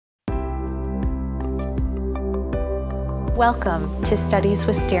Welcome to Studies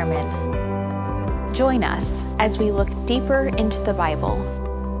with Stearman. Join us as we look deeper into the Bible.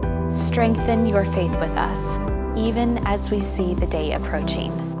 Strengthen your faith with us, even as we see the day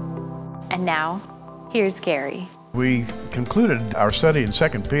approaching. And now, here's Gary. We concluded our study in 2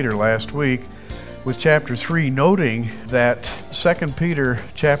 Peter last week with chapter 3, noting that 2 Peter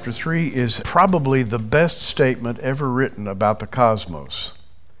chapter 3 is probably the best statement ever written about the cosmos.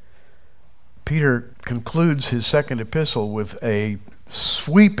 Peter concludes his second epistle with a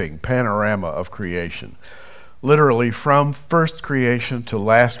sweeping panorama of creation, literally from first creation to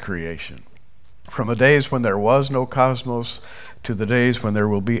last creation, from the days when there was no cosmos to the days when there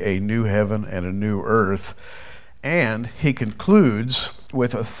will be a new heaven and a new earth. And he concludes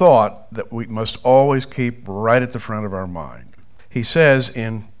with a thought that we must always keep right at the front of our mind. He says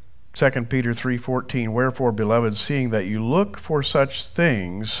in 2 Peter 3:14, "Wherefore, beloved, seeing that you look for such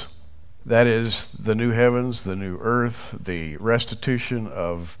things," that is, the new heavens, the new earth, the restitution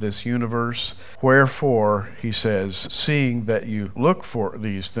of this universe. "Wherefore," he says, "seeing that you look for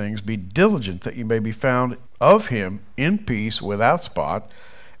these things, be diligent that you may be found of him in peace, without spot,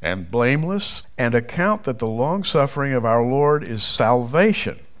 and blameless, and account that the long-suffering of our Lord is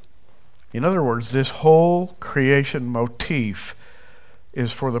salvation." In other words, this whole creation motif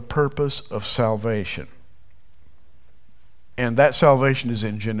is for the purpose of salvation. And that salvation is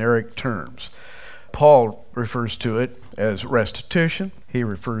in generic terms. Paul refers to it as restitution. He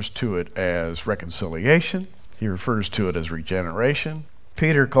refers to it as reconciliation. He refers to it as regeneration.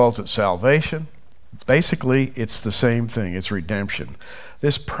 Peter calls it salvation. Basically, it's the same thing. It's redemption.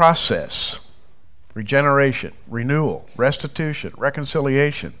 This process, regeneration, renewal, restitution,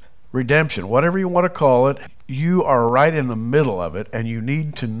 reconciliation, redemption, whatever you want to call it, you are right in the middle of it, and you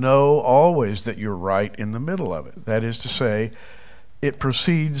need to know always that you're right in the middle of it. That is to say, it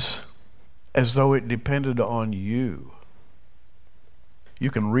proceeds as though it depended on you. You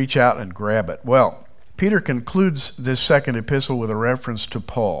can reach out and grab it. Well, Peter concludes this second epistle with a reference to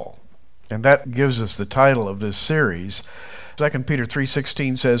Paul, and that gives us the title of this series. 2 Peter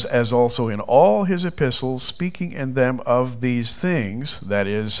 3:16 says, "As also in all his epistles, speaking in them of these things," that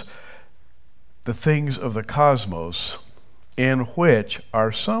is, the things of the cosmos, "in which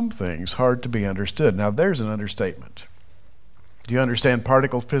are some things hard to be understood." Now there's an understatement. Do you understand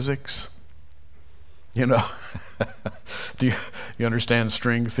particle physics? You know, do you understand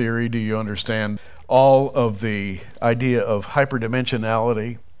string theory? Do you understand all of the idea of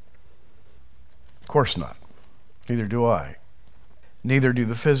hyperdimensionality? Of course not. Neither do I. Neither do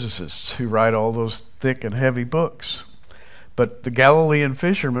the physicists who write all those thick and heavy books. But the Galilean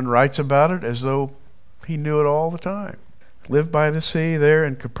fisherman writes about it as though he knew it all the time. Lived by the sea there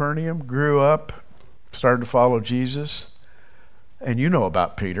in Capernaum, grew up, started to follow Jesus. And you know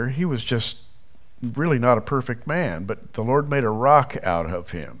about Peter. He was just really not a perfect man, but the Lord made a rock out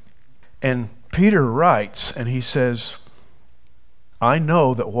of him. And Peter writes, and he says, "I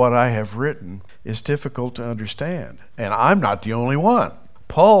know that what I have written is difficult to understand, and I'm not the only one.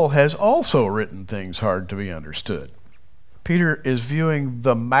 Paul has also written things hard to be understood." Peter is viewing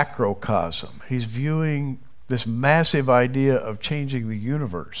the macrocosm. He's viewing this massive idea of changing the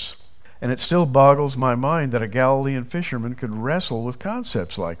universe. And it still boggles my mind that a Galilean fisherman could wrestle with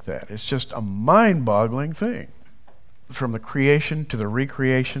concepts like that. It's just a mind-boggling thing. From the creation to the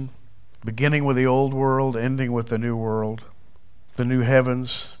recreation, beginning with the old world, ending with the new world, the new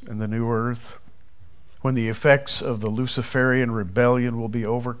heavens and the new earth, when the effects of the Luciferian rebellion will be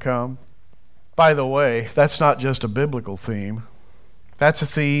overcome. By the way, that's not just a biblical theme. That's a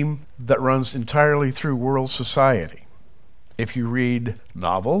theme that runs entirely through world society. If you read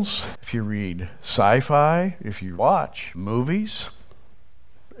novels, if you read sci-fi, if you watch movies,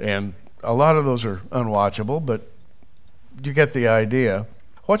 and a lot of those are unwatchable, but you get the idea.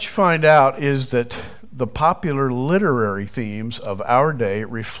 What you find out is that the popular literary themes of our day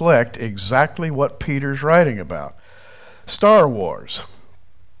reflect exactly what Peter's writing about. Star Wars.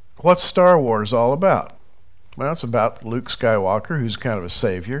 What's Star Wars all about? Well, it's about Luke Skywalker, who's kind of a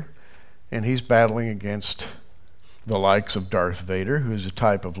savior, and he's battling against the likes of Darth Vader, who's a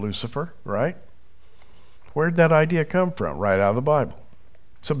type of Lucifer, right? Where'd that idea come from? Right out of the Bible.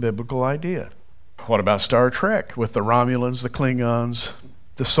 It's a biblical idea. What about Star Trek with the Romulans, the Klingons,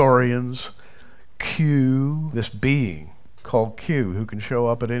 the Saurians, Q, this being called Q, who can show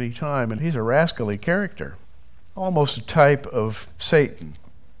up at any time, and he's a rascally character, almost a type of Satan.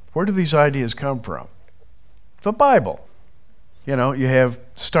 Where do these ideas come from? The Bible. You know, you have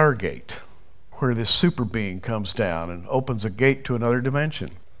Stargate, where this super being comes down and opens a gate to another dimension.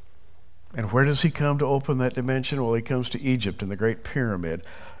 And where does he come to open that dimension? Well, he comes to Egypt and the Great Pyramid.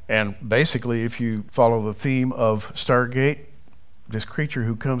 And basically, if you follow the theme of Stargate, this creature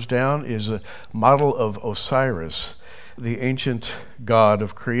who comes down is a model of Osiris, the ancient god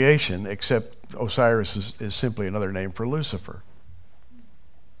of creation, except Osiris is simply another name for Lucifer.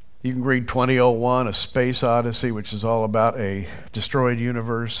 You can read 2001, A Space Odyssey, which is all about a destroyed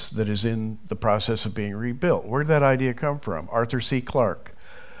universe that is in the process of being rebuilt. Where did that idea come from? Arthur C. Clarke,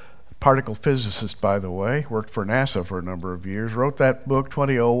 particle physicist, by the way, worked for NASA for a number of years, wrote that book,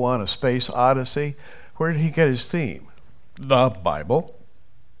 2001, A Space Odyssey. Where did he get his theme? The Bible.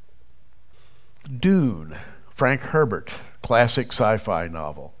 Dune, Frank Herbert, classic sci-fi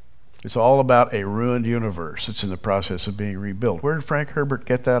novel. It's all about a ruined universe. It's in the process of being rebuilt. Where did Frank Herbert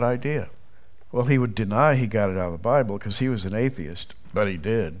get that idea? Well, he would deny he got it out of the Bible because he was an atheist, but he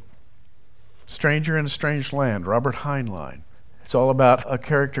did. Stranger in a Strange Land, Robert Heinlein. It's all about a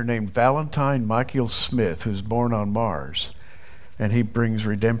character named Valentine Michael Smith who's born on Mars, and he brings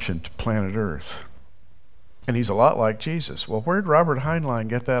redemption to planet Earth. And he's a lot like Jesus. Well, where did Robert Heinlein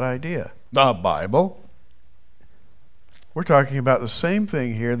get that idea? The Bible. We're talking about the same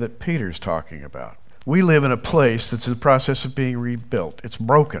thing here that Peter's talking about. We live in a place that's in the process of being rebuilt. It's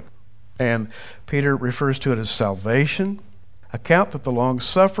broken. And Peter refers to it as salvation. Account that the long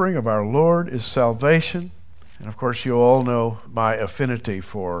suffering of our Lord is salvation. And of course, you all know my affinity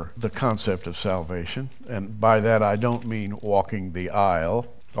for the concept of salvation. And by that, I don't mean walking the aisle,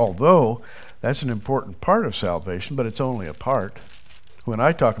 although that's an important part of salvation, but it's only a part. When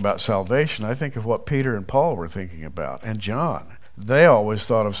I talk about salvation, I think of what Peter and Paul were thinking about, and John. They always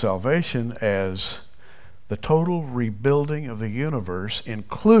thought of salvation as the total rebuilding of the universe,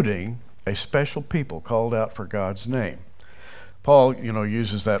 including a special people called out for God's name. Paul,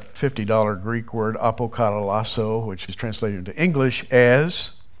 uses that $50 Greek word apokatallasso, which is translated into English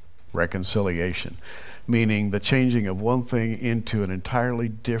as reconciliation, meaning the changing of one thing into an entirely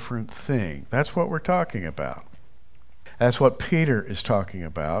different thing. That's what we're talking about. That's what Peter is talking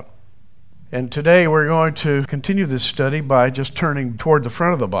about. And today we're going to continue this study by just turning toward the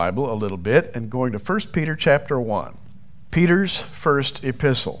front of the Bible a little bit and going to 1 Peter chapter 1. Peter's first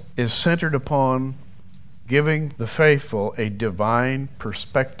epistle is centered upon giving the faithful a divine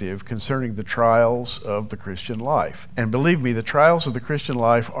perspective concerning the trials of the Christian life. And believe me, the trials of the Christian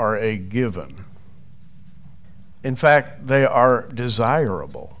life are a given. In fact, they are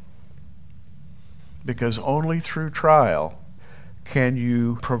desirable, because only through trial can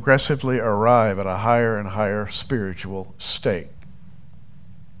you progressively arrive at a higher and higher spiritual state.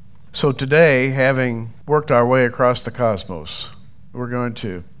 So today, having worked our way across the cosmos, we're going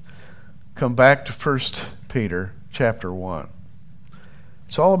to come back to 1 Peter chapter 1.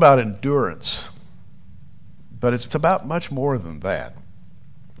 It's all about endurance, but it's about much more than that.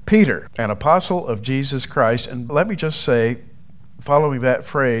 Peter, an apostle of Jesus Christ, and let me just say, following that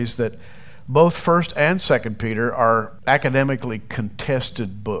phrase, that both 1 and 2 Peter are academically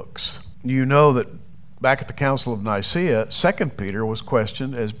contested books. You know that back at the Council of Nicaea, 2 Peter was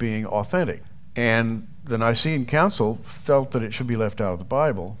questioned as being authentic. And the Nicene Council felt that it should be left out of the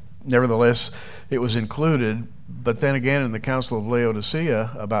Bible. Nevertheless, it was included. But then again, in the Council of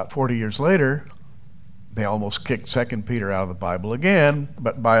Laodicea, about 40 years later, they almost kicked 2 Peter out of the Bible again.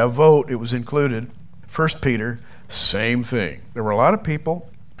 But by a vote, it was included. 1 Peter, same thing. There were a lot of people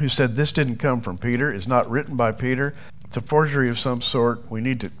who said this didn't come from Peter, it's not written by Peter, it's a forgery of some sort, we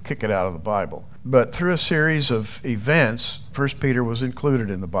need to kick it out of the Bible. But through a series of events, 1 Peter was included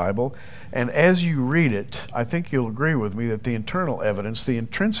in the Bible, and as you read it, I think you'll agree with me that the internal evidence, the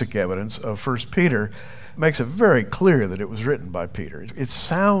intrinsic evidence of 1 Peter makes it very clear that it was written by Peter. It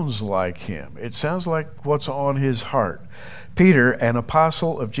sounds like him. It sounds like what's on his heart. Peter, an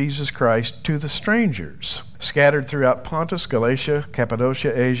apostle of Jesus Christ, to the strangers scattered throughout Pontus, Galatia,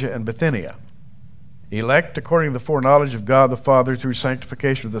 Cappadocia, Asia, and Bithynia, elect according to the foreknowledge of God the Father through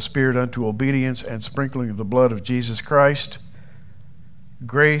sanctification of the Spirit unto obedience and sprinkling of the blood of Jesus Christ,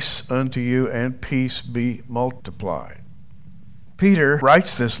 grace unto you and peace be multiplied. Peter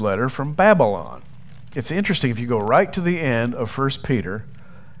writes this letter from Babylon. It's interesting, if you go right to the end of 1 Peter,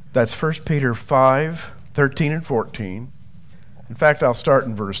 that's 1 Peter 5, 13 and 14. In fact, I'll start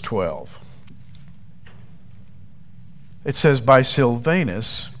in verse 12. It says, by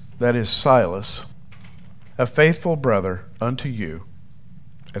Silvanus, that is Silas, a faithful brother unto you,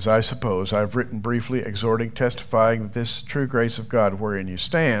 as I suppose I've written briefly, exhorting, testifying that this true grace of God wherein you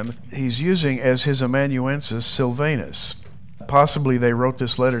stand. He's using as his amanuensis Silvanus. Possibly they wrote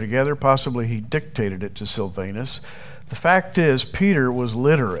this letter together, possibly he dictated it to Silvanus. The fact is, Peter was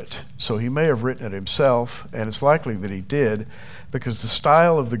literate, so he may have written it himself, and it's likely that he did, because the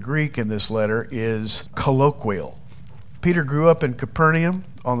style of the Greek in this letter is colloquial. Peter grew up in Capernaum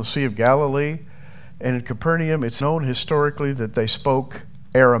on the Sea of Galilee, and in Capernaum it's known historically that they spoke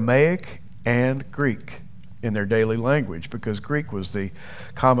Aramaic and Greek in their daily language, because Greek was the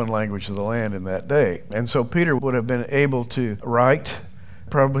common language of the land in that day. And so Peter would have been able to write,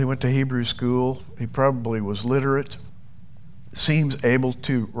 probably went to Hebrew school, he probably was literate, seems able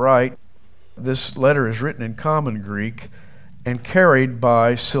to write. This letter is written in common Greek and carried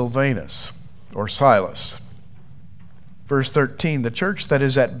by Silvanus, or Silas. Verse 13, the church that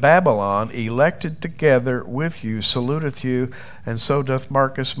is at Babylon, elected together with you, saluteth you, and so doth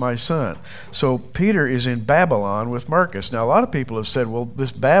Marcus my son. So Peter is in Babylon with Marcus. Now a lot of people have said, well,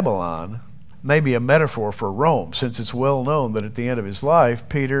 this Babylon may be a metaphor for Rome, since it's well known that at the end of his life,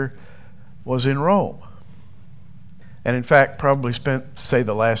 Peter was in Rome. And in fact, probably spent, say,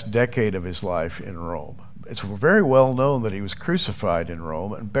 the last decade of his life in Rome. It's very well known that he was crucified in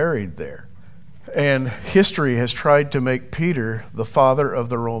Rome and buried there. And history has tried to make Peter the father of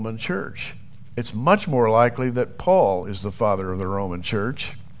the Roman church. It's much more likely that Paul is the father of the Roman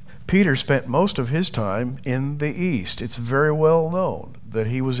church. Peter spent most of his time in the East. It's very well known that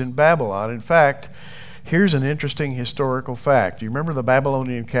he was in Babylon. In fact, here's an interesting historical fact. Do you remember the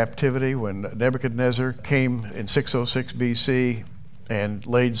Babylonian captivity when Nebuchadnezzar came in 606 BC and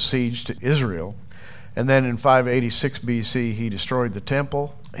laid siege to Israel? And then in 586 BC, he destroyed the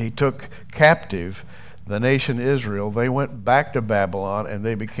temple. He took captive the nation Israel. They went back to Babylon and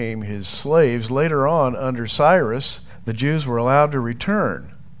they became his slaves. Later on, under Cyrus, the Jews were allowed to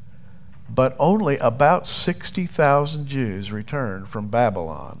return. But only about 60,000 Jews returned from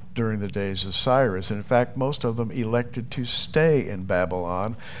Babylon during the days of Cyrus. In fact, most of them elected to stay in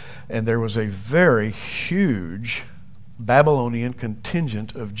Babylon. And there was a very huge Babylonian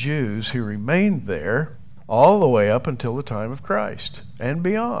contingent of Jews who remained there all the way up until the time of Christ and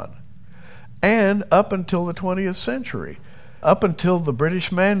beyond, and up until the 20th century, up until the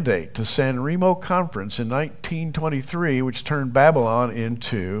British Mandate to San Remo Conference in 1923, which turned Babylon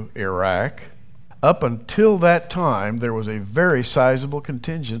into Iraq. Up until that time, there was a very sizable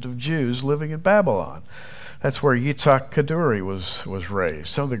contingent of Jews living in Babylon. That's where Yitzhak Kaduri was raised.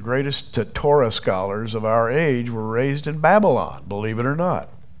 Some of the greatest Torah scholars of our age were raised in Babylon, believe it or not.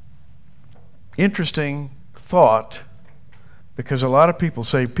 Interesting thought, because a lot of people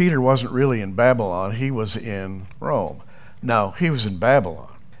say Peter wasn't really in Babylon, he was in Rome. No, he was in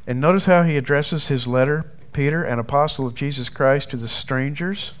Babylon. And notice how he addresses his letter, Peter, an apostle of Jesus Christ, to the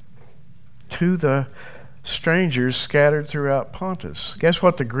strangers. To the strangers scattered throughout Pontus. Guess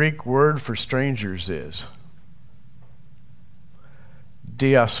what the Greek word for strangers is?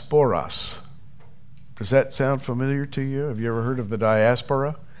 Diasporas. Does that sound familiar to you? Have you ever heard of the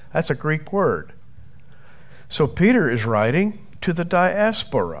diaspora? That's a Greek word. So Peter is writing to the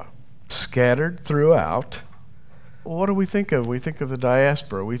diaspora, scattered throughout. What do we think of? We think of the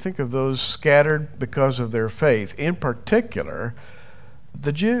diaspora. We think of those scattered because of their faith, in particular,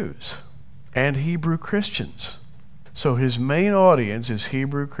 the Jews and Hebrew Christians. So his main audience is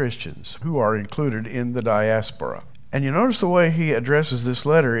Hebrew Christians who are included in the diaspora. And you notice the way he addresses this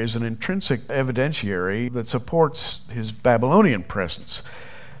letter is an intrinsic evidentiary that supports his Babylonian presence.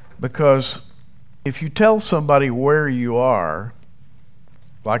 Because if you tell somebody where you are,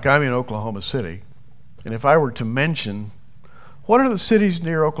 like I'm in Oklahoma City, and if I were to mention, what are the cities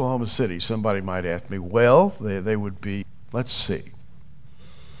near Oklahoma City? Somebody might ask me, well, they would be, let's see,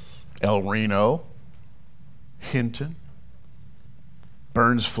 El Reno, Hinton,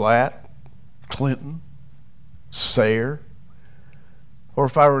 Burns Flat, Clinton, Sayre. Or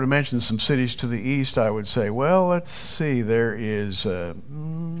if I were to mention some cities to the east, I would say, well, let's see, there is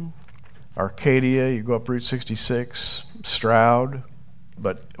Arcadia, you go up Route 66, Stroud.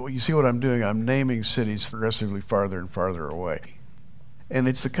 But you see what I'm doing? I'm naming cities progressively farther and farther away. And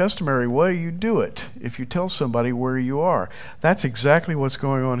it's the customary way you do it if you tell somebody where you are. That's exactly what's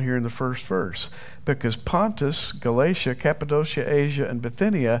going on here in the first verse. Because Pontus, Galatia, Cappadocia, Asia, and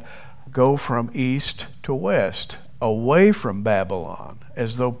Bithynia go from east to west, away from Babylon,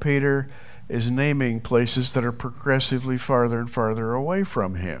 as though Peter is naming places that are progressively farther and farther away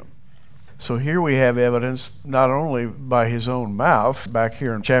from him. So here we have evidence not only by his own mouth back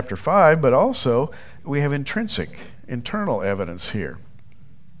here in chapter 5, but also we have intrinsic, internal evidence here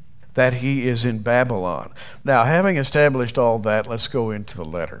that he is in Babylon. Now, having established all that, let's go into the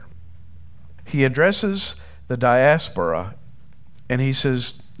letter. He addresses the diaspora and he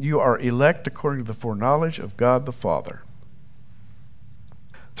says, you are elect according to the foreknowledge of God the Father,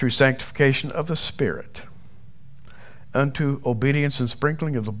 through sanctification of the Spirit, unto obedience and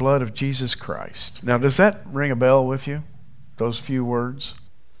sprinkling of the blood of Jesus Christ. Now, does that ring a bell with you? Those few words?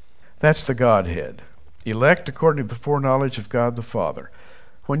 That's the Godhead. Elect according to the foreknowledge of God the Father.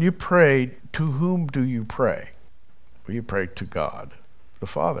 When you pray, to whom do you pray? Well, you pray to God the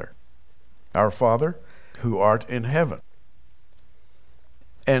Father. Our Father, who art in heaven.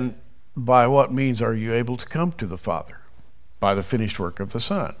 And by what means are you able to come to the Father? By the finished work of the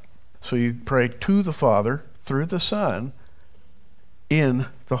Son. So you pray to the Father through the Son in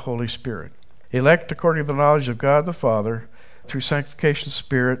the Holy Spirit. Elect according to the knowledge of God the Father through sanctification of the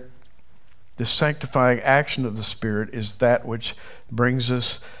Spirit. The sanctifying action of the Spirit is that which brings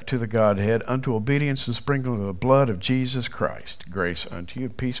us to the Godhead, unto obedience and sprinkling of the blood of Jesus Christ. Grace unto you,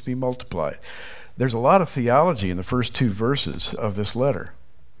 peace be multiplied. There's a lot of theology in the first two verses of this letter.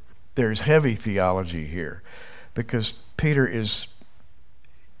 There's heavy theology here because Peter is,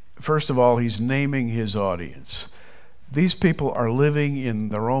 first of all, he's naming his audience. These people are living in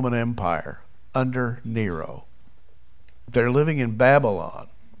the Roman Empire under Nero. They're living in Babylon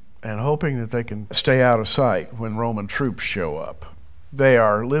and hoping that they can stay out of sight when Roman troops show up. They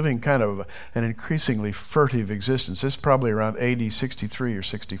are living kind of an increasingly furtive existence. This is probably around AD 63 or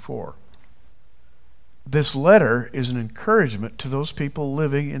 64. This letter is an encouragement to those people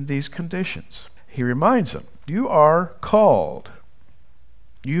living in these conditions. He reminds them, you are called.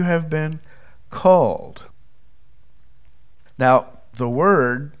 You have been called. Now, the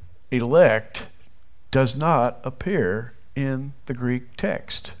word elect does not appear in the Greek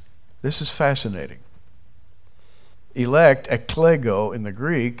text. This is fascinating. Elect, eklego in the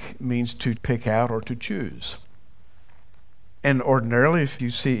Greek, means to pick out or to choose. And ordinarily, if you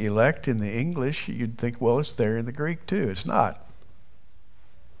see elect in the English, you'd think, well, it's there in the Greek too. It's not.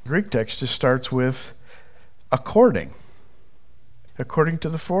 The Greek text just starts with according to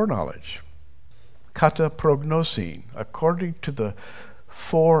the foreknowledge. Kata prognosin, according to the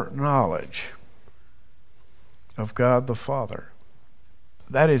foreknowledge of God the Father.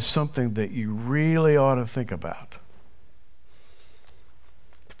 That is something that you really ought to think about.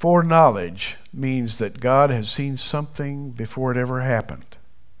 Foreknowledge means that God has seen something before it ever happened.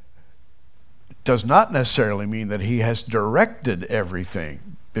 It does not necessarily mean that he has directed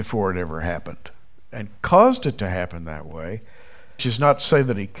everything before it ever happened and caused it to happen that way, which is not to say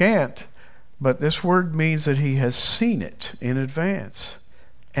that he can't, but this word means that he has seen it in advance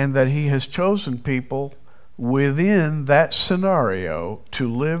and that he has chosen people within that scenario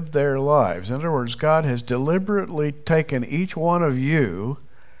to live their lives. In other words, God has deliberately taken each one of you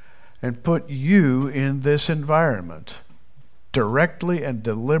and put you in this environment, directly and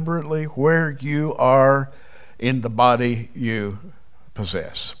deliberately where you are in the body you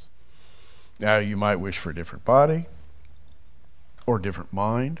possess. Now, you might wish for a different body or different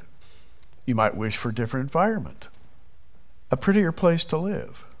mind. You might wish for a different environment, a prettier place to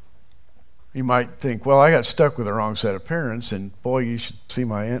live. You might think, well, I got stuck with the wrong set of parents, and boy, you should see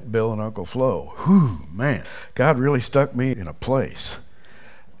my Aunt Bill and Uncle Flo. Whew, man, God really stuck me in a place.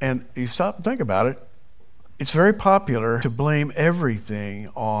 And you stop and think about it, it's very popular to blame everything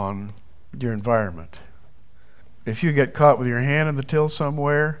on your environment. If you get caught with your hand in the till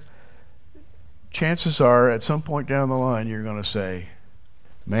somewhere, chances are at some point down the line you're going to say,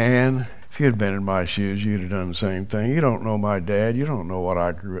 man, if you'd been in my shoes, you'd have done the same thing. You don't know my dad. You don't know what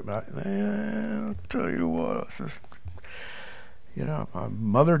I grew up by. Man, I'll tell you what, it's just, my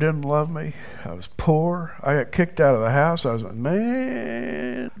mother didn't love me. I was poor. I got kicked out of the house. I was like,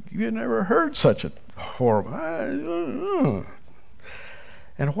 man, you never heard such a horrible.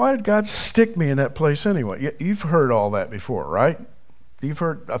 And why did God stick me in that place anyway? You've heard all that before, right? You've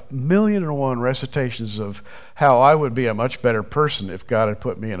heard 1,000,001 recitations of how I would be a much better person if God had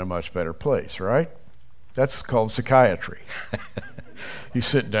put me in a much better place, right? That's called psychiatry. You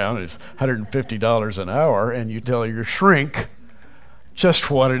sit down, it's $150 an hour, and you tell your shrink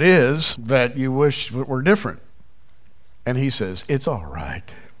just what it is that you wish were different. And he says, it's all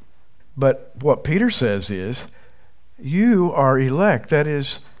right. But what Peter says is, you are elect. That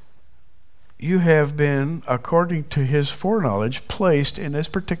is, you have been, according to his foreknowledge, placed in this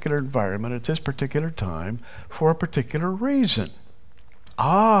particular environment at this particular time for a particular reason.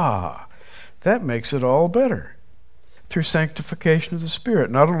 That makes it all better. Through sanctification of the Spirit.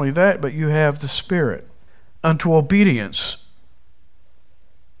 Not only that, but you have the Spirit unto obedience.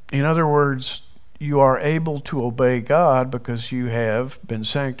 In other words, you are able to obey God because you have been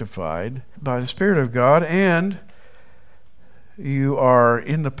sanctified by the Spirit of God, and you are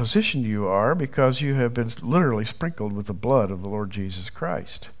in the position you are because you have been literally sprinkled with the blood of the Lord Jesus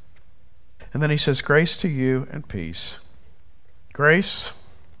Christ. And then he says, grace to you and peace. Grace,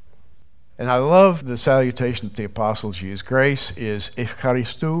 and I love the salutation that the apostles use. Grace is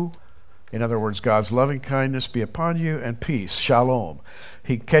Eucharistou, In other words, God's loving kindness be upon you and peace, shalom.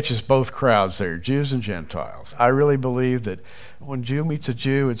 He catches both crowds there, Jews and Gentiles. I really believe that when Jew meets a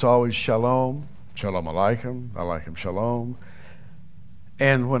Jew, it's always shalom, shalom aleichem shalom.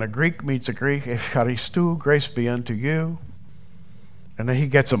 And when a Greek meets a Greek, Eucharistu, grace be unto you. And then he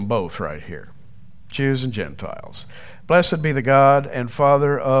gets them both right here, Jews and Gentiles. Blessed be the God and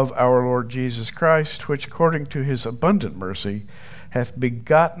Father of our Lord Jesus Christ, which according to his abundant mercy hath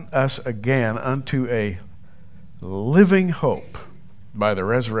begotten us again unto a living hope by the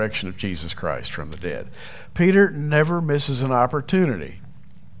resurrection of Jesus Christ from the dead. Peter never misses an opportunity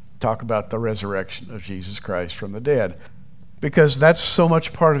to talk about the resurrection of Jesus Christ from the dead, because that's so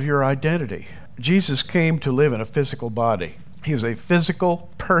much part of your identity. Jesus came to live in a physical body. He was a physical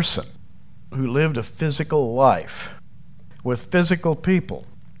person who lived a physical life with physical people.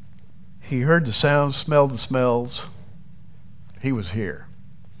 He heard the sounds, smelled the smells. He was here.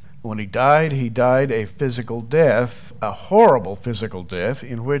 When he died a physical death, a horrible physical death,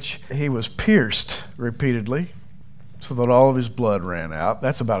 in which he was pierced repeatedly so that all of his blood ran out.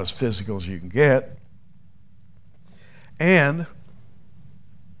 That's about as physical as you can get. And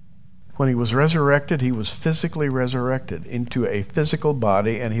when he was resurrected, he was physically resurrected into a physical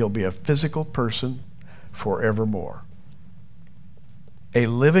body, and he'll be a physical person forevermore. A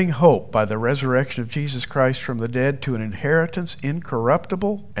living hope by the resurrection of Jesus Christ from the dead to an inheritance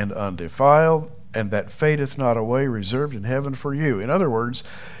incorruptible and undefiled, and that fadeth not away, reserved in heaven for you. In other words,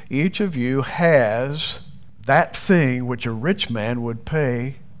 each of you has that thing which a rich man would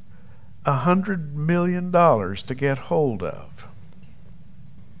pay $100 million to get hold of.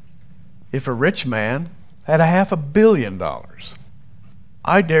 If a rich man had $500 million,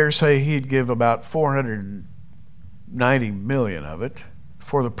 I dare say he'd give about $490 million of it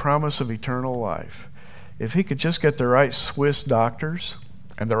for the promise of eternal life. If he could just get the right Swiss doctors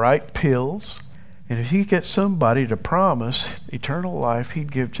and the right pills, and if he could get somebody to promise eternal life,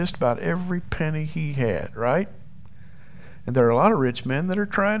 he'd give just about every penny he had, right? And there are a lot of rich men that are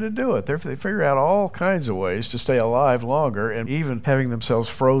trying to do it. They figure out all kinds of ways to stay alive longer, and even having themselves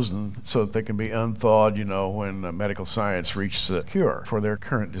frozen so that they can be unthawed, when medical science reaches a cure for their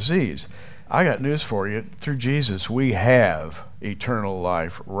current disease. I got news for you. Through Jesus, we have eternal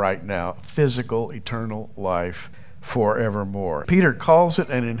life right now, physical eternal life forevermore. Peter calls it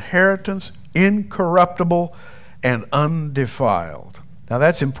an inheritance incorruptible and undefiled. Now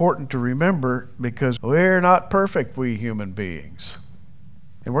that's important to remember, because we're not perfect, we human beings.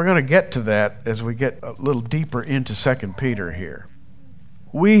 And we're going to get to that as we get a little deeper into 2 Peter here.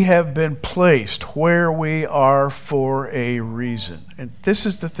 We have been placed where we are for a reason. And this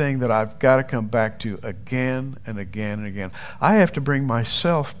is the thing that I've got to come back to again and again and again. I have to bring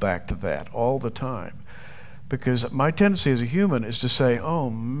myself back to that all the time. Because my tendency as a human is to say, oh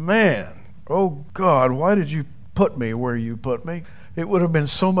man, oh God, why did you put me where you put me? It would have been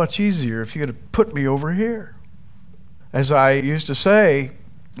so much easier if you had put me over here. As I used to say,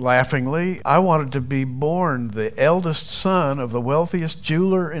 laughingly, I wanted to be born the eldest son of the wealthiest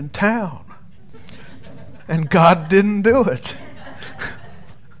jeweler in town. And God didn't do it.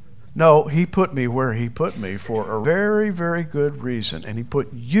 No, he put me where he put me for a very, very good reason. And he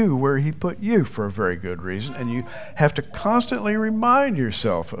put you where he put you for a very good reason. And you have to constantly remind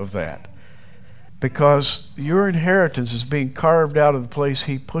yourself of that, because your inheritance is being carved out of the place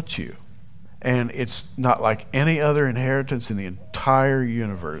he put you. And it's not like any other inheritance in the entire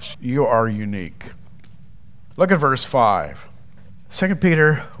universe. You are unique. Look at verse 5. 2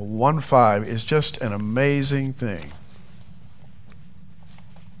 Peter 1:5 is just an amazing thing.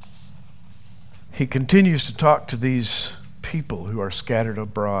 He continues to talk to these people who are scattered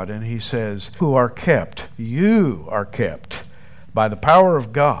abroad, and he says, who are kept, you are kept by the power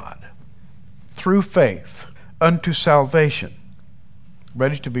of God through faith unto salvation,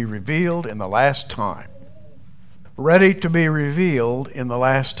 ready to be revealed in the last time. Ready to be revealed in the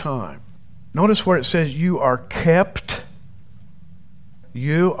last time. Notice where it says you are kept.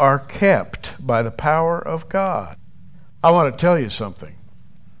 You are kept by the power of God. I want to tell you something.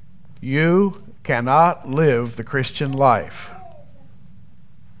 You cannot live the Christian life.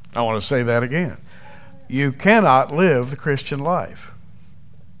 I want to say that again. You cannot live the Christian life.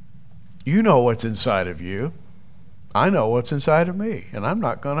 You know what's inside of you. I know what's inside of me, and I'm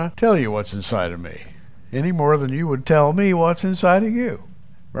not going to tell you what's inside of me any more than you would tell me what's inside of you,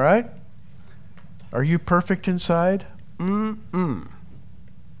 right? Are you perfect inside? We're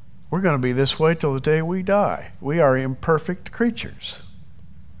going to be this way till the day we die. We are imperfect creatures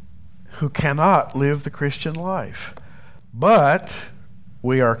who cannot live the Christian life, but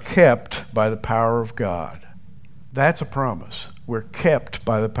we are kept by the power of God. That's a promise. We're kept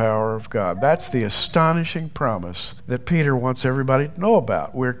by the power of God. That's the astonishing promise that Peter wants everybody to know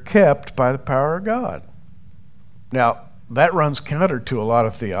about. We're kept by the power of God. Now, that runs counter to a lot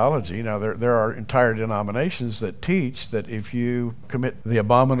of theology. Now, there are entire denominations that teach that if you commit the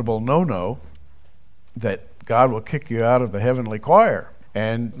abominable no-no, that God will kick you out of the heavenly choir.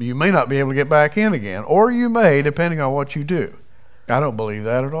 And you may not be able to get back in again, or you may, depending on what you do. I don't believe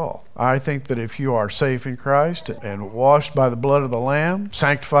that at all. I think that if you are safe in Christ and washed by the blood of the Lamb,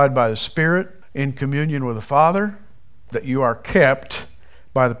 sanctified by the Spirit, in communion with the Father, that you are kept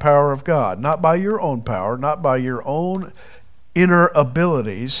by the power of God, not by your own power, not by your own inner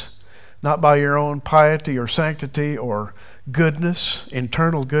abilities, not by your own piety or sanctity or goodness,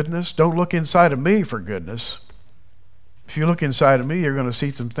 internal goodness. Don't look inside of me for goodness. If you look inside of me, you're going to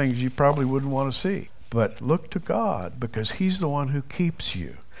see some things you probably wouldn't want to see. But look to God, because He's the one who keeps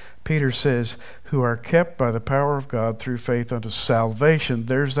you. Peter says, who are kept by the power of God through faith unto salvation.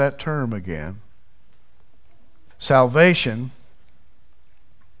 There's that term again. Salvation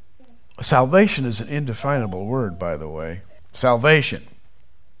is an indefinable word, by the way. Salvation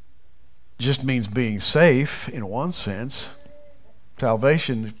just means being safe in one sense.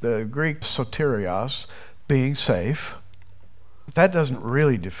 Salvation, the Greek soterios, being safe. That doesn't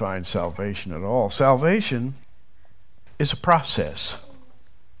really define salvation at all. Salvation is a process.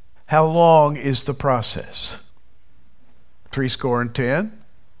 How long is the process? 70.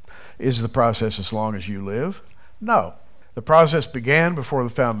 Is the process as long as you live? No. The process began before the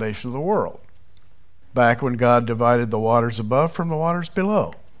foundation of the world, back when God divided the waters above from the waters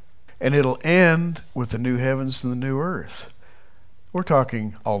below. And it'll end with the new heavens and the new earth. We're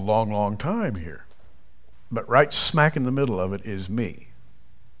talking a long, long time here. But right smack in the middle of it is me,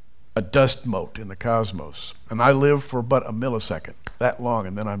 a dust mote in the cosmos. And I live for but a millisecond, that long,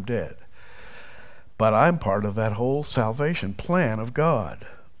 and then I'm dead. But I'm part of that whole salvation plan of God.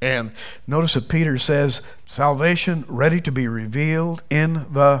 And notice that Peter says, salvation ready to be revealed in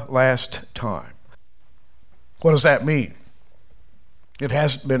the last time. What does that mean? It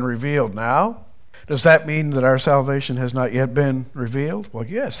hasn't been revealed now. Does that mean that our salvation has not yet been revealed? Well,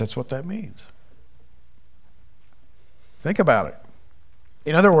 yes, that's what that means. Think about it.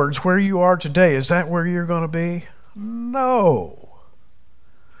 In other words, where you are today, is that where you're going to be? No.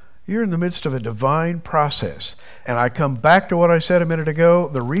 You're in the midst of a divine process. And I come back to what I said a minute ago.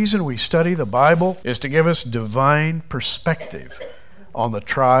 The reason we study the Bible is to give us divine perspective on the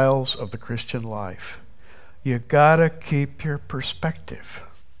trials of the Christian life. You gotta keep your perspective.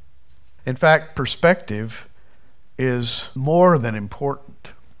 In fact, perspective is more than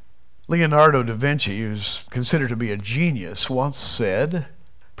important. Leonardo da Vinci, who's considered to be a genius, once said,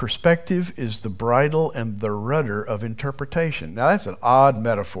 perspective is the bridle and the rudder of interpretation. Now that's an odd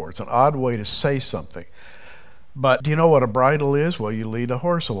metaphor. It's an odd way to say something. But do you know what a bridle is? Well, you lead a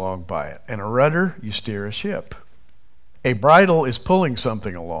horse along by it. And a rudder, you steer a ship. A bridle is pulling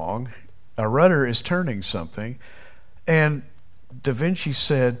something along. A rudder is turning something. And Da Vinci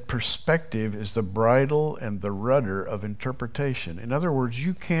said perspective is the bridle and the rudder of interpretation. In other words,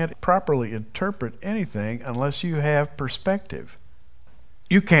 you can't properly interpret anything unless you have perspective.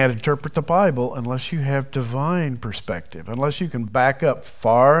 You can't interpret the Bible unless you have divine perspective, unless you can back up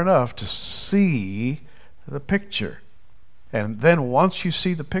far enough to see the picture. And then once you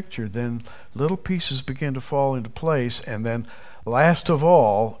see the picture, then little pieces begin to fall into place, and then last of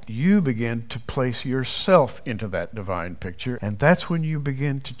all, you begin to place yourself into that divine picture, and that's when you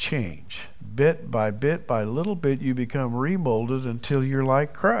begin to change. Bit, by little bit, you become remolded until you're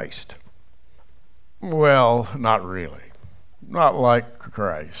like Christ. Well, not really. Not like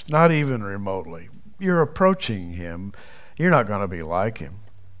Christ, not even remotely. You're approaching Him. You're not going to be like Him.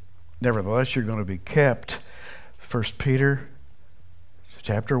 Nevertheless, you're going to be kept. 1 Peter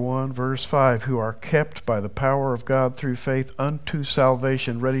chapter 1, verse 5, who are kept by the power of God through faith unto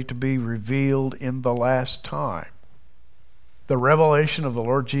salvation, ready to be revealed in the last time. The revelation of the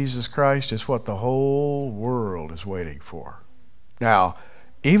Lord Jesus Christ is what the whole world is waiting for. Now,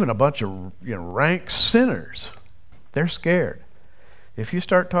 even a bunch of rank sinners, they're scared. If you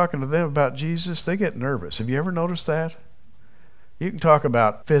start talking to them about Jesus, they get nervous. Have you ever noticed that? You can talk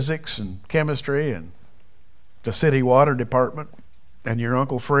about physics and chemistry and the city water department and your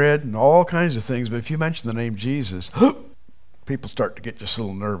Uncle Fred and all kinds of things, but if you mention the name Jesus, people start to get just a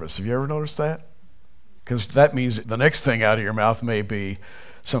little nervous. Have you ever noticed that? Because that means the next thing out of your mouth may be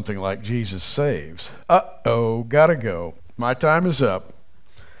something like Jesus saves. Uh-oh, gotta go. My time is up.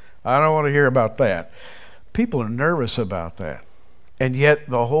 I don't want to hear about that. People are nervous about that. And yet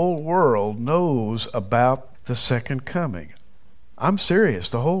the whole world knows about the second coming. I'm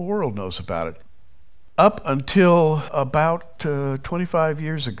serious. The whole world knows about it. Up until about 25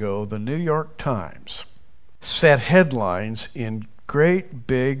 years ago, the New York Times set headlines in great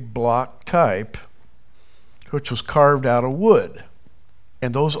big block type, which was carved out of wood.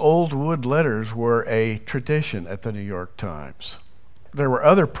 And those old wood letters were a tradition at the New York Times. There were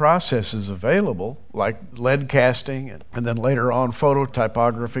other processes available, like lead casting, and then later on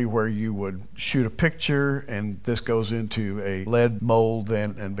phototypography, where you would shoot a picture, and this goes into a lead mold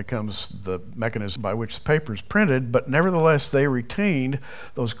then and becomes the mechanism by which the paper is printed. But nevertheless, they retained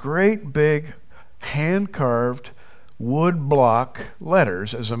those great big hand-carved wood block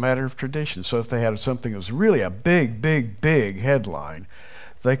letters as a matter of tradition. So if they had something that was really a big, big, big headline,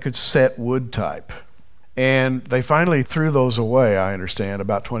 they could set wood type. And they finally threw those away, I understand,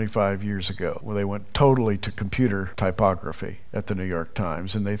 about 25 years ago, when they went totally to computer typography at the New York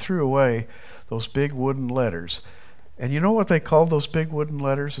Times. And they threw away those big wooden letters. And you know what they called those big wooden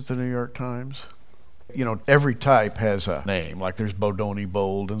letters at the New York Times? You know, every type has a name, like there's Bodoni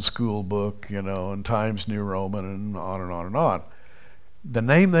Bold and School Book, you know, and Times New Roman, and on and on and on. The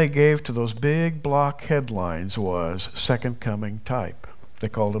name they gave to those big block headlines was Second Coming type. They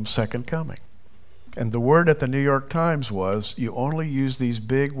called them Second Coming. And the word at the New York Times was, you only use these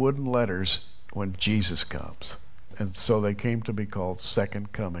big wooden letters when Jesus comes. And so they came to be called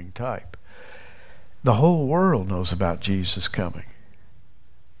Second Coming type. The whole world knows about Jesus coming.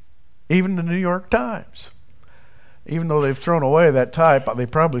 Even the New York Times. Even though they've thrown away that type, they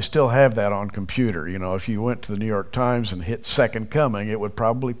probably still have that on computer. You know, if you went to the New York Times and hit Second Coming, it would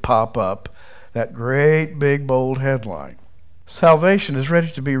probably pop up that great big bold headline. Salvation is ready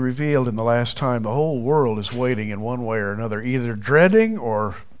to be revealed in the last time. The whole world is waiting in one way or another, either dreading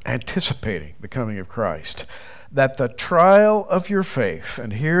or anticipating the coming of Christ. That the trial of your faith,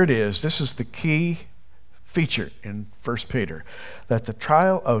 and here it is, this is the key feature in 1 Peter, that the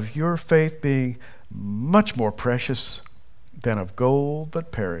trial of your faith being much more precious than of gold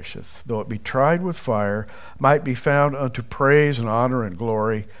that perisheth, though it be tried with fire, might be found unto praise and honor and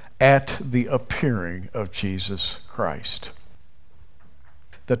glory at the appearing of Jesus Christ.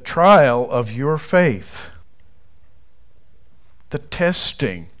 The trial of your faith, the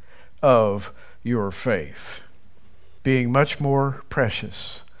testing of your faith, being much more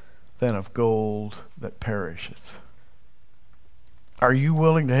precious than of gold that perisheth. Are you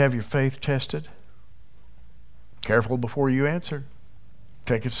willing to have your faith tested? Careful before you answer.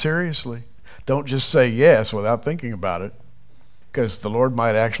 Take it seriously. Don't just say yes without thinking about it, because the Lord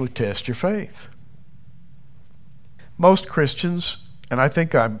might actually test your faith. Most Christians, and I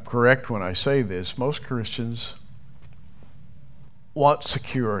think I'm correct when I say this, most Christians want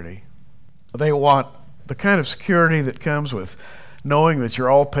security. They want the kind of security that comes with knowing that you're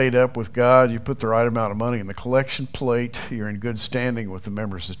all paid up with God, you put the right amount of money in the collection plate, you're in good standing with the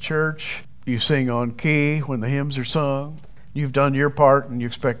members of the church, you sing on key when the hymns are sung, you've done your part and you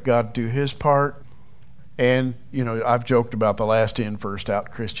expect God to do his part. And, you know, I've joked about the last in, first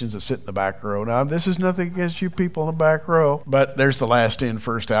out Christians that sit in the back row. Now, this is nothing against you people in the back row, but there's the last in,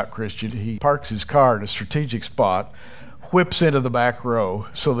 first out Christian. He parks his car in a strategic spot, whips into the back row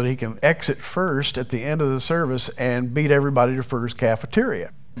so that he can exit first at the end of the service and beat everybody to first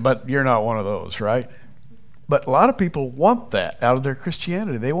cafeteria. But you're not one of those, right? But a lot of people want that out of their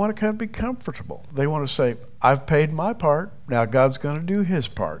Christianity. They want to kind of be comfortable. They want to say, I've paid my part, now God's going to do his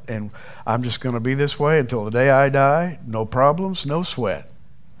part, and I'm just going to be this way until the day I die, no problems, no sweat.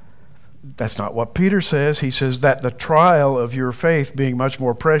 That's not what Peter says. He says that the trial of your faith being much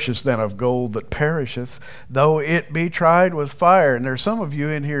more precious than of gold that perisheth, though it be tried with fire. And there's some of you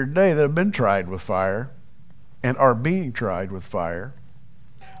in here today that have been tried with fire and are being tried with fire,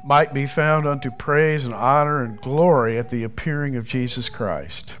 might be found unto praise and honor and glory at the appearing of Jesus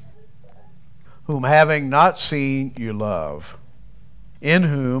Christ, whom having not seen you love, in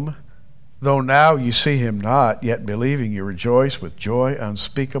whom, though now you see him not, yet believing you rejoice with joy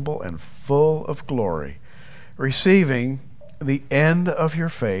unspeakable and full of glory, receiving the end of your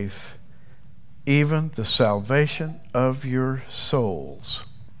faith, even the salvation of your souls.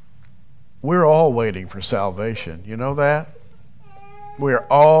 We're all waiting for salvation. You know that? We're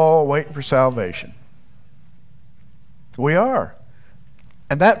all waiting for salvation. We are.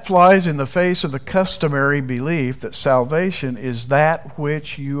 And that flies in the face of the customary belief that salvation is that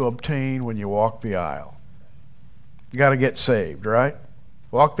which you obtain when you walk the aisle. You got to get saved, right?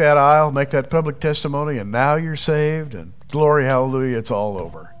 Walk that aisle, make that public testimony, and now you're saved, and glory, hallelujah, it's all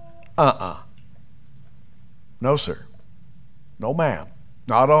over. No, sir. No, ma'am.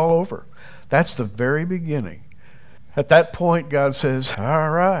 Not all over. That's the very beginning. At that point, God says, all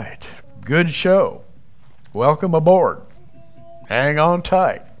right, good show. Welcome aboard. Hang on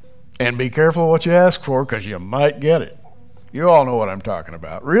tight. And be careful what you ask for, because you might get it. You all know what I'm talking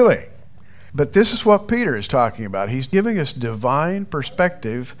about, really. But this is what Peter is talking about. He's giving us divine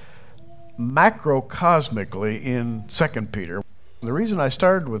perspective macrocosmically in 2 Peter. The reason I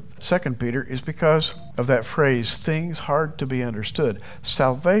started with 2 Peter is because of that phrase, things hard to be understood.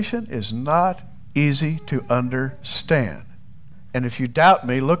 Salvation is not easy to understand. And if you doubt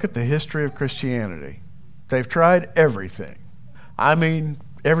me, look at the history of Christianity. They've tried everything. I mean,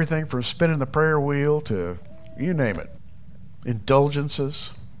 everything from spinning the prayer wheel to you name it.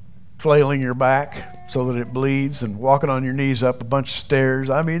 Indulgences, flailing your back so that it bleeds, and walking on your knees up a bunch of stairs.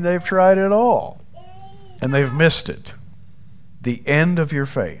 I mean, they've tried it all. And they've missed it. The end of your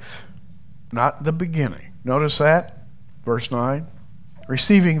faith, not the beginning. Notice that? Verse 9.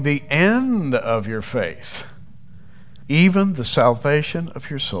 Receiving the end of your faith, even the salvation of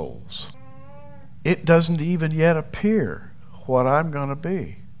your souls. It doesn't even yet appear what I'm going to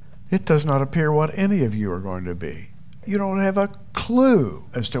be. It does not appear what any of you are going to be. You don't have a clue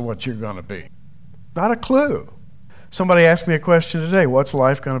as to what you're going to be. Not a clue. Somebody asked me a question today, what's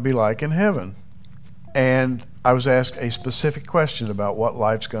life going to be like in heaven? And I was asked a specific question about what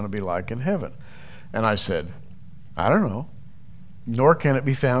life's going to be like in heaven. And I said, I don't know, nor can it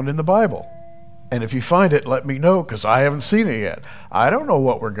be found in the Bible. And if you find it, let me know, because I haven't seen it yet. I don't know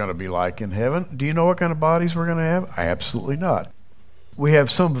what we're going to be like in heaven. Do you know what kind of bodies we're going to have? Absolutely not. We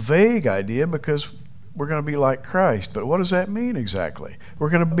have some vague idea because we're going to be like Christ. But what does that mean exactly? We're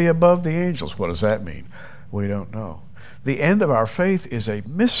going to be above the angels. What does that mean? We don't know. The end of our faith is a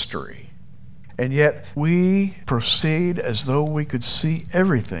mystery. And yet we proceed as though we could see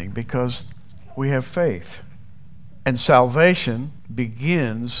everything because we have faith. And salvation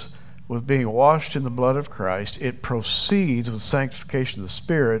begins with being washed in the blood of Christ. It proceeds with sanctification of the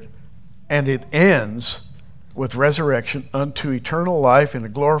Spirit, and it ends with resurrection unto eternal life in a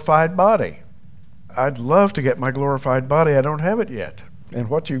glorified body. I'd love to get my glorified body. I don't have it yet. And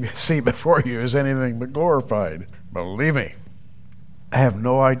what you see before you is anything but glorified. Believe me. I have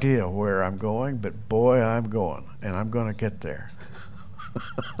no idea where I'm going, but boy, I'm going, and I'm going to get there.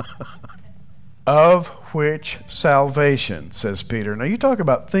 Of which salvation, says Peter. Now you talk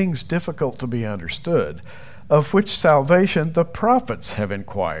about things difficult to be understood. Of which salvation the prophets have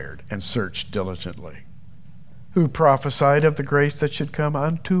inquired and searched diligently, who prophesied of the grace that should come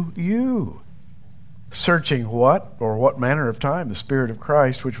unto you. Searching what, or what manner of time the Spirit of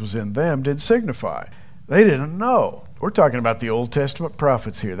Christ which was in them did signify. They didn't know. We're talking about the Old Testament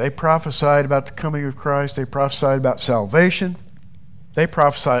prophets here. They prophesied about the coming of Christ. They prophesied about salvation. They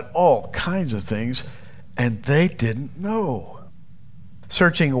prophesied all kinds of things, and they didn't know.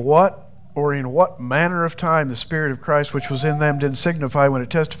 Searching what, or in what manner of time the Spirit of Christ which was in them did signify when it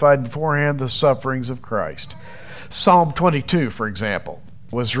testified beforehand the sufferings of Christ. Psalm 22, for example,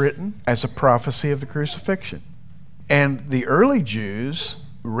 was written as a prophecy of the crucifixion. And the early Jews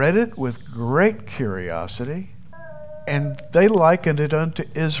read it with great curiosity, and they likened it unto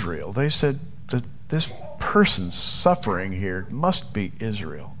Israel. They said that this person's suffering here must be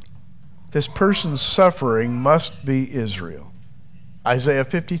Israel. This person's suffering must be Israel. Isaiah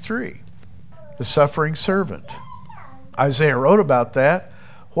 53, the suffering servant. Isaiah wrote about that.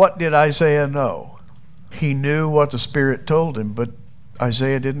 What did Isaiah know? He knew what the Spirit told him, but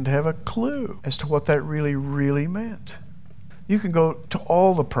Isaiah didn't have a clue as to what that really, really meant. You can go to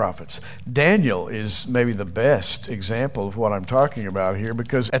all the prophets. Daniel is maybe the best example of what I'm talking about here,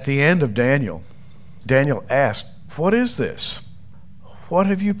 because at the end of Daniel asked, what is this? What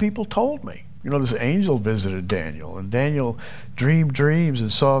have you people told me? You know, this angel visited Daniel, and Daniel dreamed dreams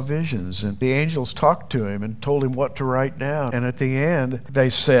and saw visions, and the angels talked to him and told him what to write down. And at the end, they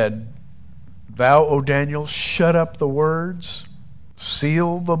said, Thou, O Daniel, shut up the words,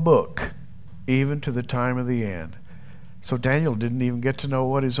 seal the book, even to the time of the end. So Daniel didn't even get to know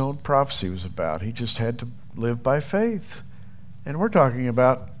what his own prophecy was about. He just had to live by faith. And we're talking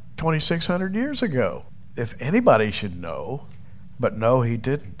about 2,600 years ago. If anybody should know, but no, he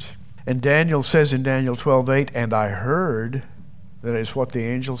didn't. And Daniel says in Daniel 12:8, and I heard, that is what the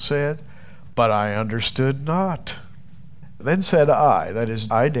angel said, but I understood not. Then said I, that is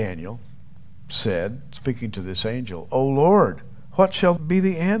I, Daniel, said, speaking to this angel, O Lord, what shall be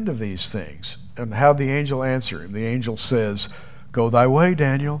the end of these things? And how the angel answered him. The angel says, Go thy way,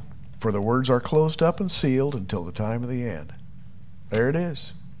 Daniel, for the words are closed up and sealed until the time of the end. There it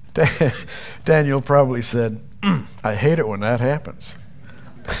is. Daniel probably said, I hate it when that happens.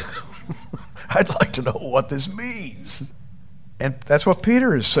 I'd like to know what this means. And that's what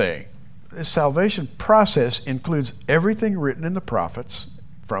Peter is saying. This salvation process includes everything written in the prophets,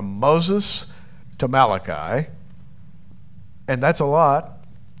 from Moses to Malachi, and that's a lot.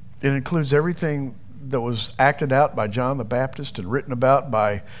 It includes everything that was acted out by John the Baptist and written about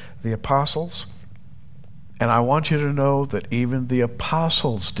by the apostles. And I want you to know that even the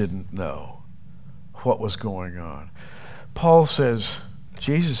apostles didn't know what was going on. Paul says,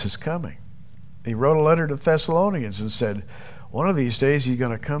 Jesus is coming. He wrote a letter to Thessalonians and said, one of these days he's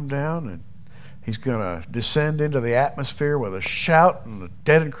going to come down and he's going to descend into the atmosphere with a shout, and the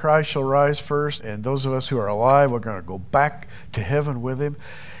dead in Christ shall rise first, and those of us who are alive are going to go back to heaven with him.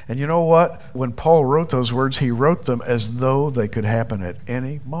 And you know what? When Paul wrote those words, he wrote them as though they could happen at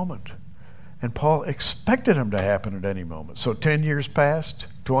any moment. And Paul expected them to happen at any moment. So 10 years passed,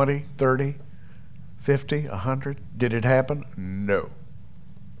 20, 30, 50, 100. Did it happen? No.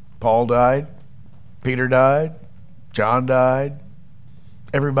 Paul died. Peter died. John died.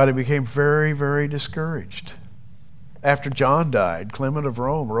 Everybody became very, very discouraged. After John died, Clement of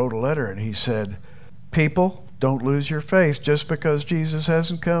Rome wrote a letter and he said, people, don't lose your faith. Just because Jesus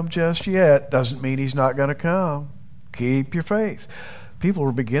hasn't come just yet doesn't mean he's not going to come. Keep your faith. People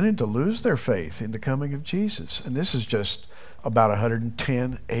were beginning to lose their faith in the coming of Jesus. And this is just about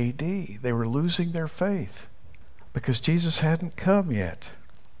 110 A.D. They were losing their faith because Jesus hadn't come yet.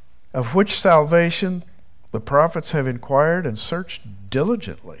 Of which salvation the prophets have inquired and searched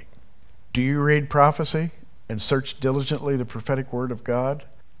diligently. Do you read prophecy and search diligently the prophetic word of God?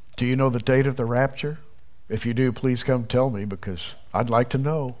 Do you know the date of the rapture? If you do, please come tell me, because I'd like to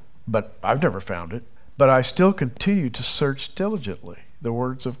know, but I've never found it. But I still continue to search diligently the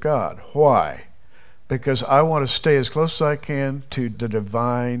words of God. Why? Because I want to stay as close as I can to the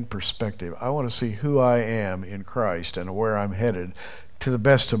divine perspective. I want to see who I am in Christ and where I'm headed to the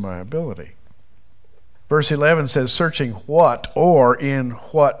best of my ability. Verse 11 says, searching what or in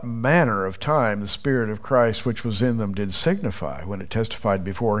what manner of time the Spirit of Christ which was in them did signify, when it testified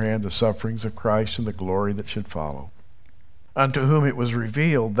beforehand the sufferings of Christ and the glory that should follow. Unto whom it was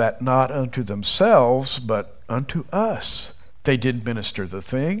revealed that not unto themselves, but unto us they did minister the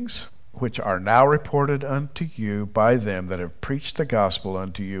things which are now reported unto you by them that have preached the gospel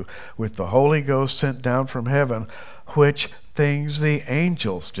unto you with the Holy Ghost sent down from heaven, which things the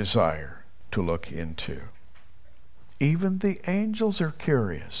angels desire to look into. Even the angels are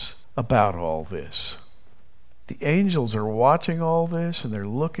curious about all this. The angels are watching all this and they're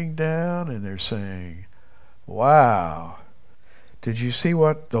looking down and they're saying, wow, did you see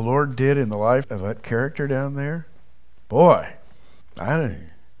what the Lord did in the life of that character down there? Boy, I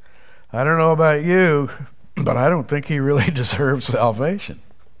don't know about you, but I don't think he really deserves salvation,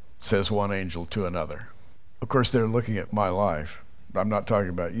 says one angel to another. Of course, they're looking at my life. I'm not talking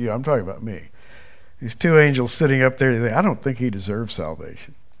about you. I'm talking about me. These two angels sitting up there, I don't think he deserves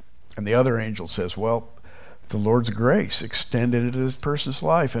salvation. And the other angel says, well, the Lord's grace extended into this person's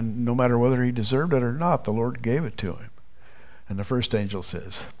life, and no matter whether he deserved it or not, the Lord gave it to him. And the first angel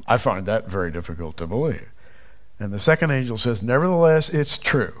says, I find that very difficult to believe. And the second angel says, nevertheless, it's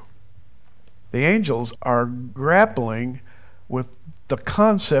true. The angels are grappling with the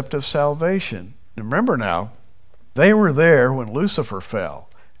concept of salvation. And remember now, they were there when Lucifer fell,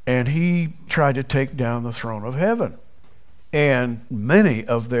 and he tried to take down the throne of heaven. And many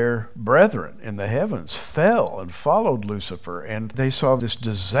of their brethren in the heavens fell and followed Lucifer, and they saw this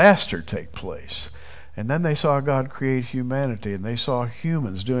disaster take place. And then they saw God create humanity, and they saw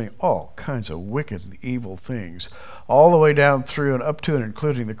humans doing all kinds of wicked and evil things, all the way down through and up to and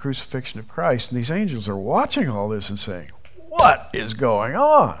including the crucifixion of Christ. And these angels are watching all this and saying, what is going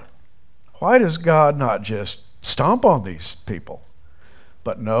on? Why does God not just stomp on these people?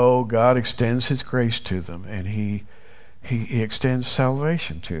 But no, God extends his grace to them, and he extends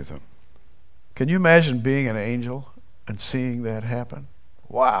salvation to them. Can you imagine being an angel and seeing that happen?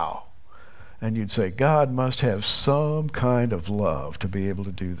 Wow. And you'd say, God must have some kind of love to be able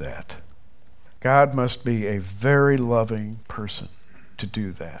to do that. God must be a very loving person to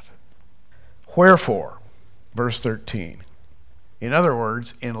do that. Wherefore, verse 13. In other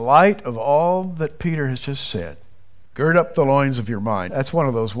words, in light of all that Peter has just said, gird up the loins of your mind. That's one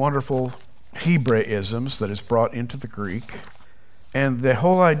of those wonderful Hebraisms that is brought into the Greek. And the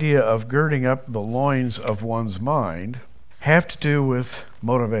whole idea of girding up the loins of one's mind have to do with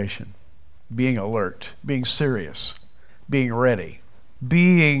motivation, being alert, being serious, being ready,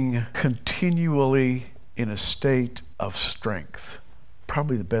 being continually in a state of strength.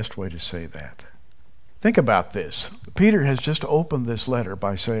 Probably the best way to say that. Think about this. Peter has just opened this letter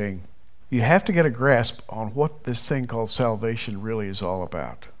by saying, you have to get a grasp on what this thing called salvation really is all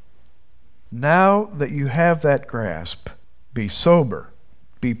about. Now that you have that grasp, be sober,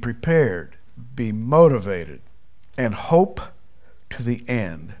 be prepared, be motivated, and hope to the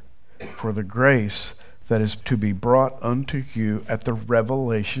end for the grace that is to be brought unto you at the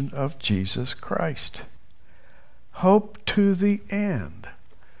revelation of Jesus Christ. Hope to the end.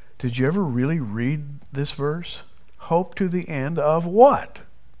 Did you ever really read this verse? Hope to the end of what?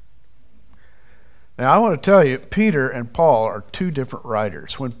 Now, I want to tell you, Peter and Paul are two different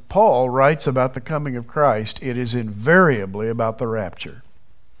writers. When Paul writes about the coming of Christ, it is invariably about the rapture.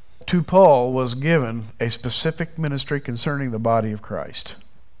 To Paul was given a specific ministry concerning the body of Christ.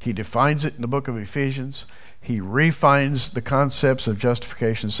 He defines it in the book of Ephesians. He refines the concepts of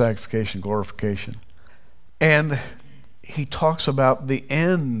justification, sanctification, glorification. And he talks about the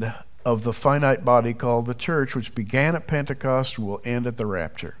end of the finite body called the church, which began at Pentecost and will end at the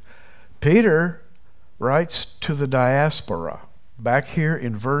rapture. Peter writes to the diaspora back here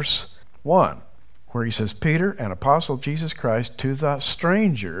in verse 1, where he says, Peter, an apostle of Jesus Christ, to the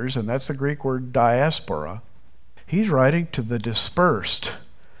strangers, and that's the Greek word diaspora. He's writing to the dispersed.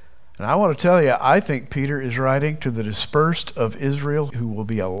 And I want to tell you, I think Peter is writing to the dispersed of Israel who will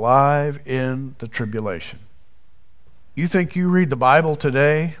be alive in the tribulation. You think you read the Bible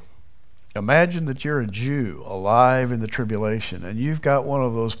today? Imagine that you're a Jew alive in the tribulation, and you've got one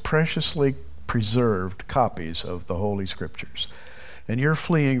of those preciously preserved copies of the Holy Scriptures, and you're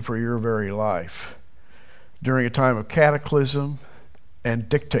fleeing for your very life during a time of cataclysm and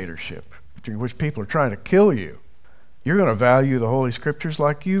dictatorship, during which people are trying to kill you. You're going to value the Holy Scriptures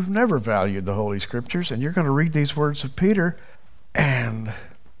like you've never valued the Holy Scriptures, and you're going to read these words of Peter, and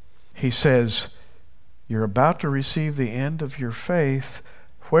he says, you're about to receive the end of your faith.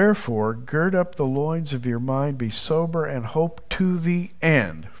 Wherefore, gird up the loins of your mind, be sober, and hope to the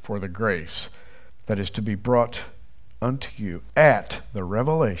end for the grace that is to be brought unto you at the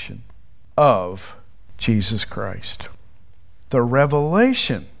revelation of Jesus Christ. The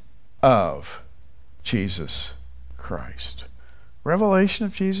revelation of Jesus Christ. Revelation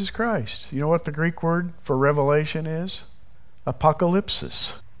of Jesus Christ. You know what the Greek word for revelation is?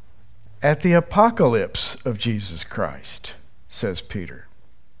 Apocalypsis. At the apocalypse of Jesus Christ, says Peter,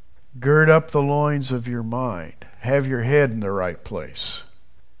 gird up the loins of your mind, have your head in the right place,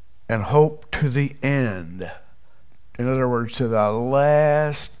 and hope to the end. In other words, to the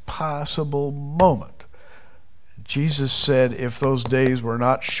last possible moment. Jesus said, if those days were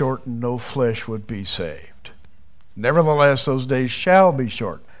not shortened, no flesh would be saved. Nevertheless, those days shall be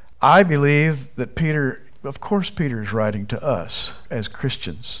short. I believe that Peter, of course Peter is writing to us as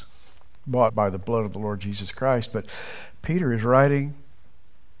Christians, bought by the blood of the Lord Jesus Christ, but Peter is writing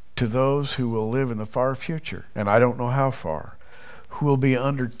to those who will live in the far future, and I don't know how far, who will be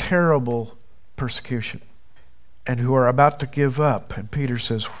under terrible persecution and who are about to give up. And Peter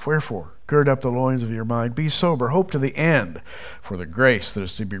says, wherefore, gird up the loins of your mind, be sober, hope to the end for the grace that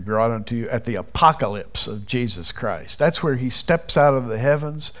is to be brought unto you at the apocalypse of Jesus Christ. That's where he steps out of the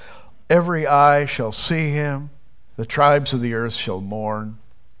heavens. Every eye shall see him. The tribes of the earth shall mourn.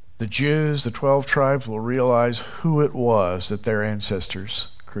 The Jews, the 12 tribes, will realize who it was that their ancestors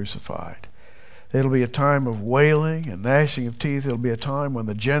crucified. It'll be a time of wailing and gnashing of teeth. It'll be a time when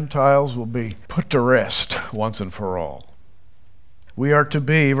the Gentiles will be put to rest once and for all. We are to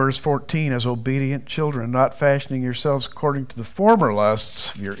be, verse 14, as obedient children, not fashioning yourselves according to the former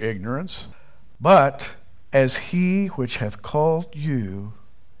lusts of your ignorance, but as he which hath called you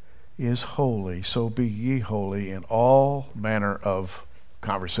is holy, so be ye holy in all manner of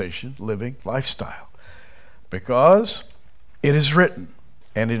conversation, living, lifestyle. Because it is written,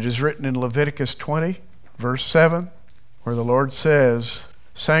 and it is written in Leviticus 20, verse 7, where the Lord says,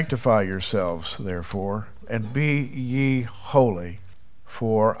 sanctify yourselves, therefore, and be ye holy,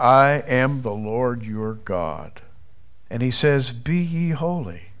 for I am the Lord your God. And he says, be ye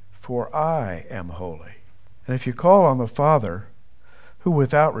holy, for I am holy. And if you call on the Father, who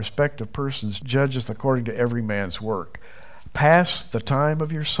without respect of persons judgeth according to every man's work, pass the time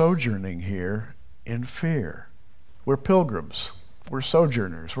of your sojourning here in fear. We're pilgrims. We're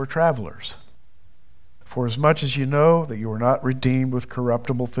sojourners. We're travelers. For as much as you know that you are not redeemed with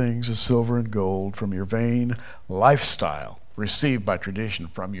corruptible things as silver and gold from your vain lifestyle received by tradition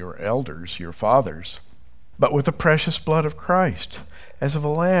from your elders, your fathers, but with the precious blood of Christ, as of a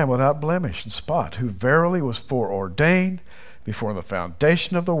lamb without blemish and spot, who verily was foreordained before the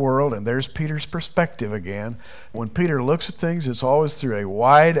foundation of the world. And there's Peter's perspective again. When Peter looks at things, it's always through a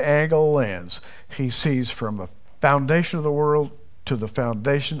wide-angle lens. He sees from the foundation of the world to the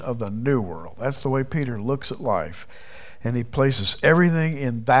foundation of the new world. That's the way Peter looks at life. And he places everything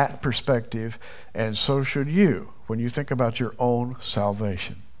in that perspective, and so should you when you think about your own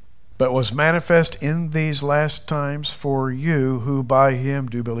salvation. But was manifest in these last times for you who by him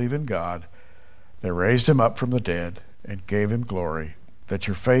do believe in God, that raised him up from the dead and gave him glory, that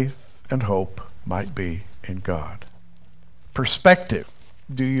your faith and hope might be in God. Perspective.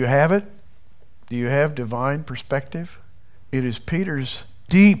 Do you have it? Do you have divine perspective? It is Peter's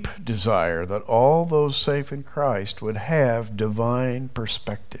deep desire that all those safe in Christ would have divine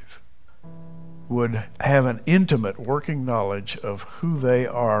perspective, would have an intimate working knowledge of who they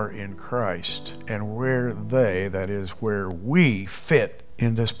are in Christ and where they, that is, where we fit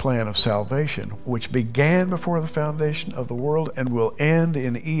in this plan of salvation, which began before the foundation of the world and will end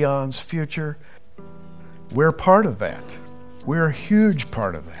in eons future. We're part of that. We're a huge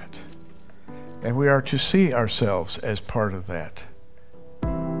part of that. And we are to see ourselves as part of that.